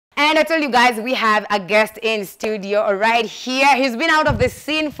I told you guys, we have a guest in studio right here. He's been out of the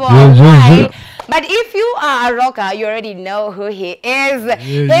scene for a while. But if you are a rocker, you already know who he is.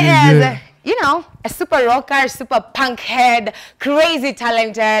 He is, you know, a super rocker, super punk head, crazy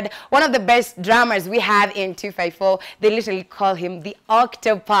talented, one of the best drummers we have in 254. They literally call him the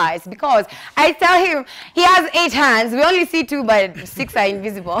octopus because I tell him he has 8 hands. We only see 2, but 6 are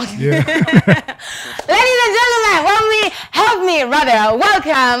invisible. Yeah. Ladies and gentlemen, help me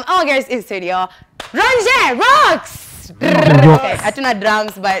welcome our guest in studio, Ronjey Rocks. Okay, I do not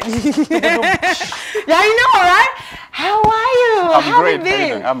drums, but yeah, you know, right? How are you? I'm How great. have you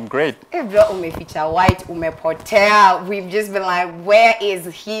been? I'm great. We've just been like, where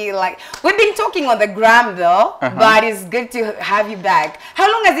is he? Like, we've been talking on the gram though, but it's good to have you back. How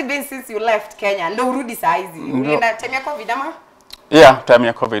long has it been since you left Kenya? No, Rudy size. Yeah, time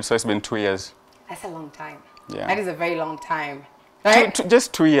of COVID, so it's been 2 years. That's a long time. Yeah. That is a very long time. Right?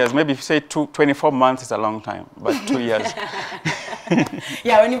 Just 2 years. Maybe if you say 24 months, it's a long time, but 2 years.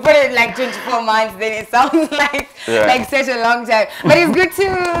 Yeah, when you put it like 24 months, then it sounds like such a long time. But it's good to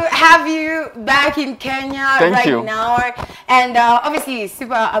have you back in Kenya now, and obviously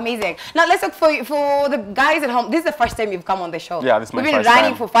super amazing. Now let's talk for the guys at home. This is the first time you've come on the show. Yeah, this is my first time. We've been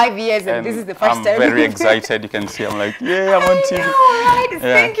running for 5 years, and this is the first time. I'm very excited. You can see I'm like, yeah, I'm on TV. I know, right? Yeah.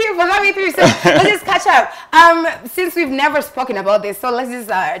 Thank you for coming through. So let's just catch up. Since we've never spoken about this, so let's just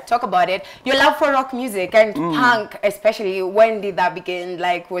talk about it. Your love for rock music and punk, especially, when did that begin?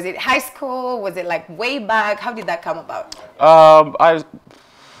 Like, was it high school? Was it like way back? How did that come about?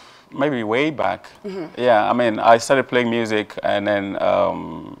 Maybe way back. Yeah, I mean, I started playing music, and then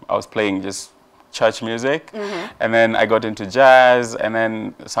I was playing just church music, and then I got into jazz, and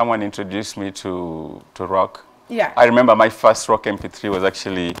then someone introduced me to rock. Yeah. I remember my first rock MP3 was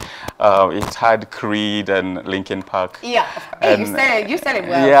actually, it had Creed and Linkin Park. Yeah, hey, you started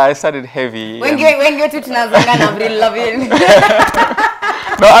well. Yeah, I started heavy. When you to Tunazanga, I'm really loving.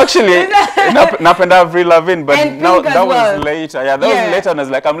 No, actually, Napenda Avril Lavigne, but and now that was later. Yeah, that was later, and I was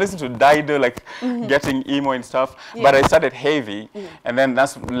like, I'm listening to Dido, like getting emo and stuff. Yeah. But I started heavy, and then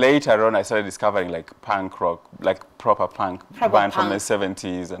that's later on I started discovering like punk rock, like proper punk band from the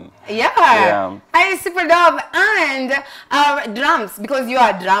 70s, and and it's super dope. And drums, because you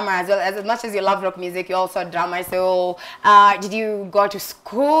are a drummer as well. As much as you love rock music, you're also a drummer. So did you go to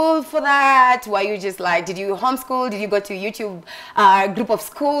school for that? Were you just like, did you homeschool? Did you go to YouTube group of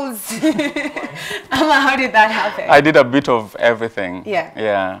schools? How did that happen? I did a bit of everything. Yeah.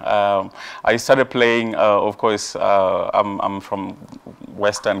 Yeah. I started playing, of course, I'm from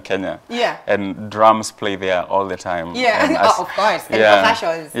Western Kenya. Yeah. And drums play there all the time. Yeah, of course. And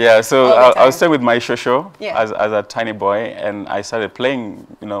percussions. Yeah, so I was staying with my shosho as a tiny boy, and I started playing,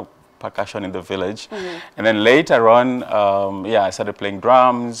 you know, percussion in the village. And then later on, I started playing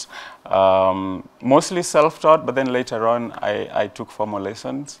drums, mostly self-taught, but then later on I took formal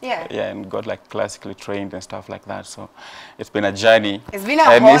lessons. Yeah, and got like classically trained and stuff like that. So it's been a journey. It's been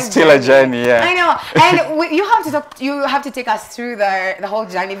it's still a journey, yeah. I know. And you have to take us through the whole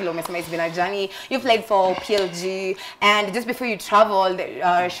journey. It's been a journey. You played for PLG, and just before you traveled,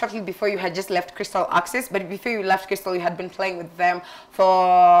 shortly before you had just left Crystal Access, but before you left Crystal, you had been playing with them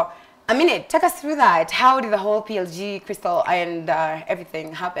for a minute. Take us through that. How did the whole PLG, Crystal, and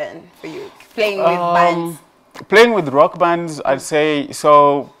everything happen for you? Playing with bands? Playing with rock bands, I'd say,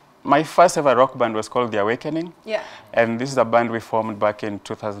 so my first ever rock band was called The Awakening. Yeah. And this is a band we formed back in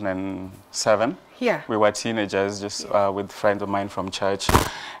 2007. Yeah. We were teenagers, just with friends of mine from church.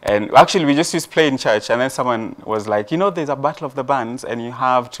 And actually, we just used to play in church. And then someone was like, you know, there's a battle of the bands, and you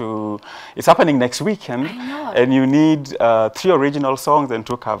have to, it's happening next weekend. I know. And you need 3 original songs and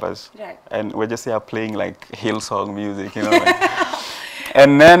 2 covers. Right. And we're just here playing like Hillsong music, you know. Like,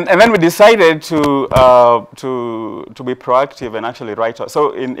 and then we decided to be proactive and actually write.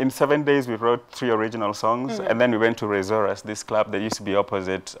 So in 7 days we wrote 3 original songs, and then we went to Resoras, this club that used to be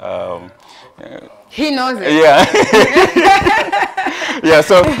opposite. He knows it. Yeah. Yeah.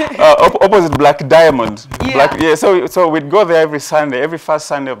 So opposite Black Diamond. Yeah. So we'd go there every Sunday, every first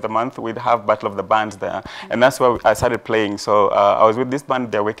Sunday of the month. We'd have Battle of the Bands there, and that's where I started playing. So I was with this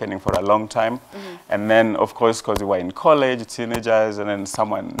band, The Awakening, for a long time, and then of course, because we were in college, teenagers, and then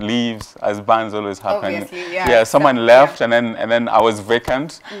someone leaves, as bands always happen. Obviously, yeah. Someone left, and then I was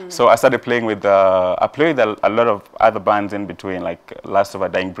vacant. So I started playing with I played with a lot of other bands in between, like Last of a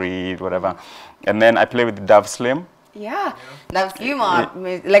Dying Breed, whatever, and then I played with Dove Slim. Yeah, Dove Slim,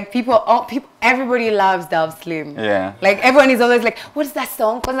 like everybody loves Dove Slim. Yeah. Like everyone is always like, what's that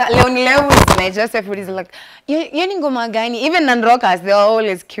song? What's that? Leonie Lewis, just everybody's like, even non-rockers, they're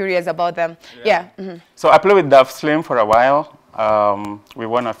always curious about them. Yeah. So I played with Dove Slim for a while. we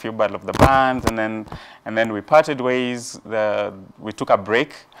won a few battle of the bands, and then we parted ways. We took a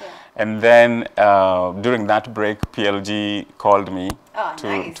break, and then during that break, PLG called me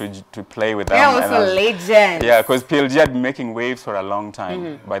to play with them. Yeah, also legend. Yeah, because PLG had been making waves for a long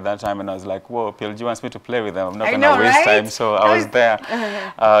time by that time, and I was like, whoa, PLG wants me to play with them. I'm not going to waste time, so I was there.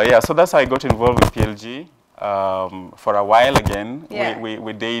 Yeah, so that's how I got involved with PLG. For a while again,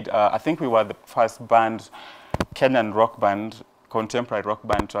 we did, I think we were the first band, Kenyan rock band, contemporary rock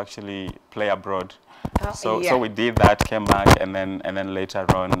band to actually play abroad. So we did that, came back, and then later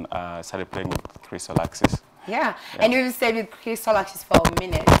on started playing with Crystal Axis. Yeah, and you've stayed with Crystal Axis for a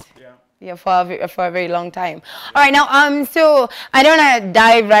minute. Yeah, for a very long time. All right, now so I don't want to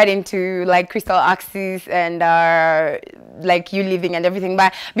dive right into like Crystal Axis and like you leaving and everything,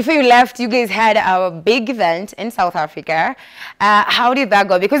 but before you left, you guys had a big event in South Africa. How did that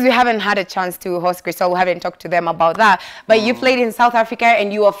go? Because we haven't had a chance to host Crystal, we haven't talked to them about that. But you played in South Africa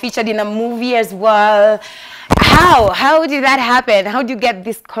and you were featured in a movie as well. How did that happen? How do you get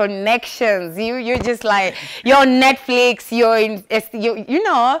these connections? You're just like, you're on Netflix, you're in, you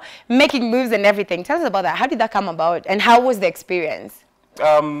know, making moves and everything. Tell us about that. How did that come about, and how was the experience?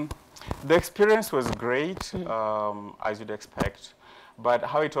 The experience was great, as you'd expect. But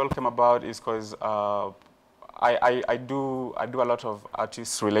how it all came about is because I do a lot of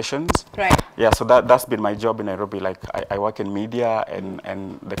artist relations. Right. Yeah, so that's been my job in Nairobi. Like I work in media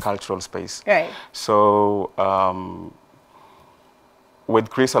and the cultural space. Right. So with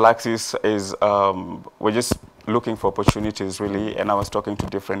Crystal Axis is we're just looking for opportunities really, and I was talking to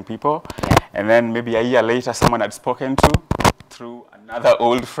different people, and then maybe a year later, someone I'd spoken to through another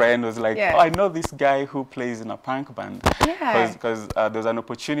old friend was like, oh, I know this guy who plays in a punk band. Yeah. Because there's an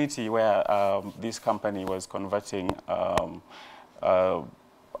opportunity where this company was converting a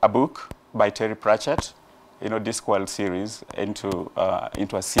book by Terry Pratchett, you know, Discworld series, into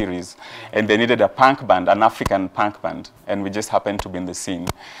a series. And they needed a punk band, an African punk band, and we just happened to be in the scene.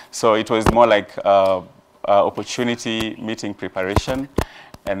 So it was more like opportunity meeting preparation,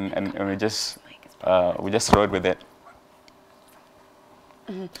 and we just rode with it.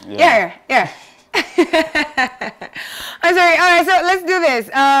 Yeah. I'm sorry. All right, so let's do this.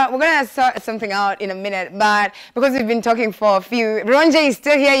 We're gonna sort something out in a minute, but because we've been talking for a few, Ronjey is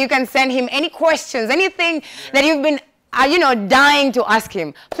still here. You can send him any questions, anything that you've been, you know, dying to ask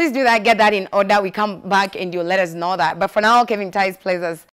him. Please do that. Get that in order. We come back and you let us know that. But for now, Kevin Tice plays us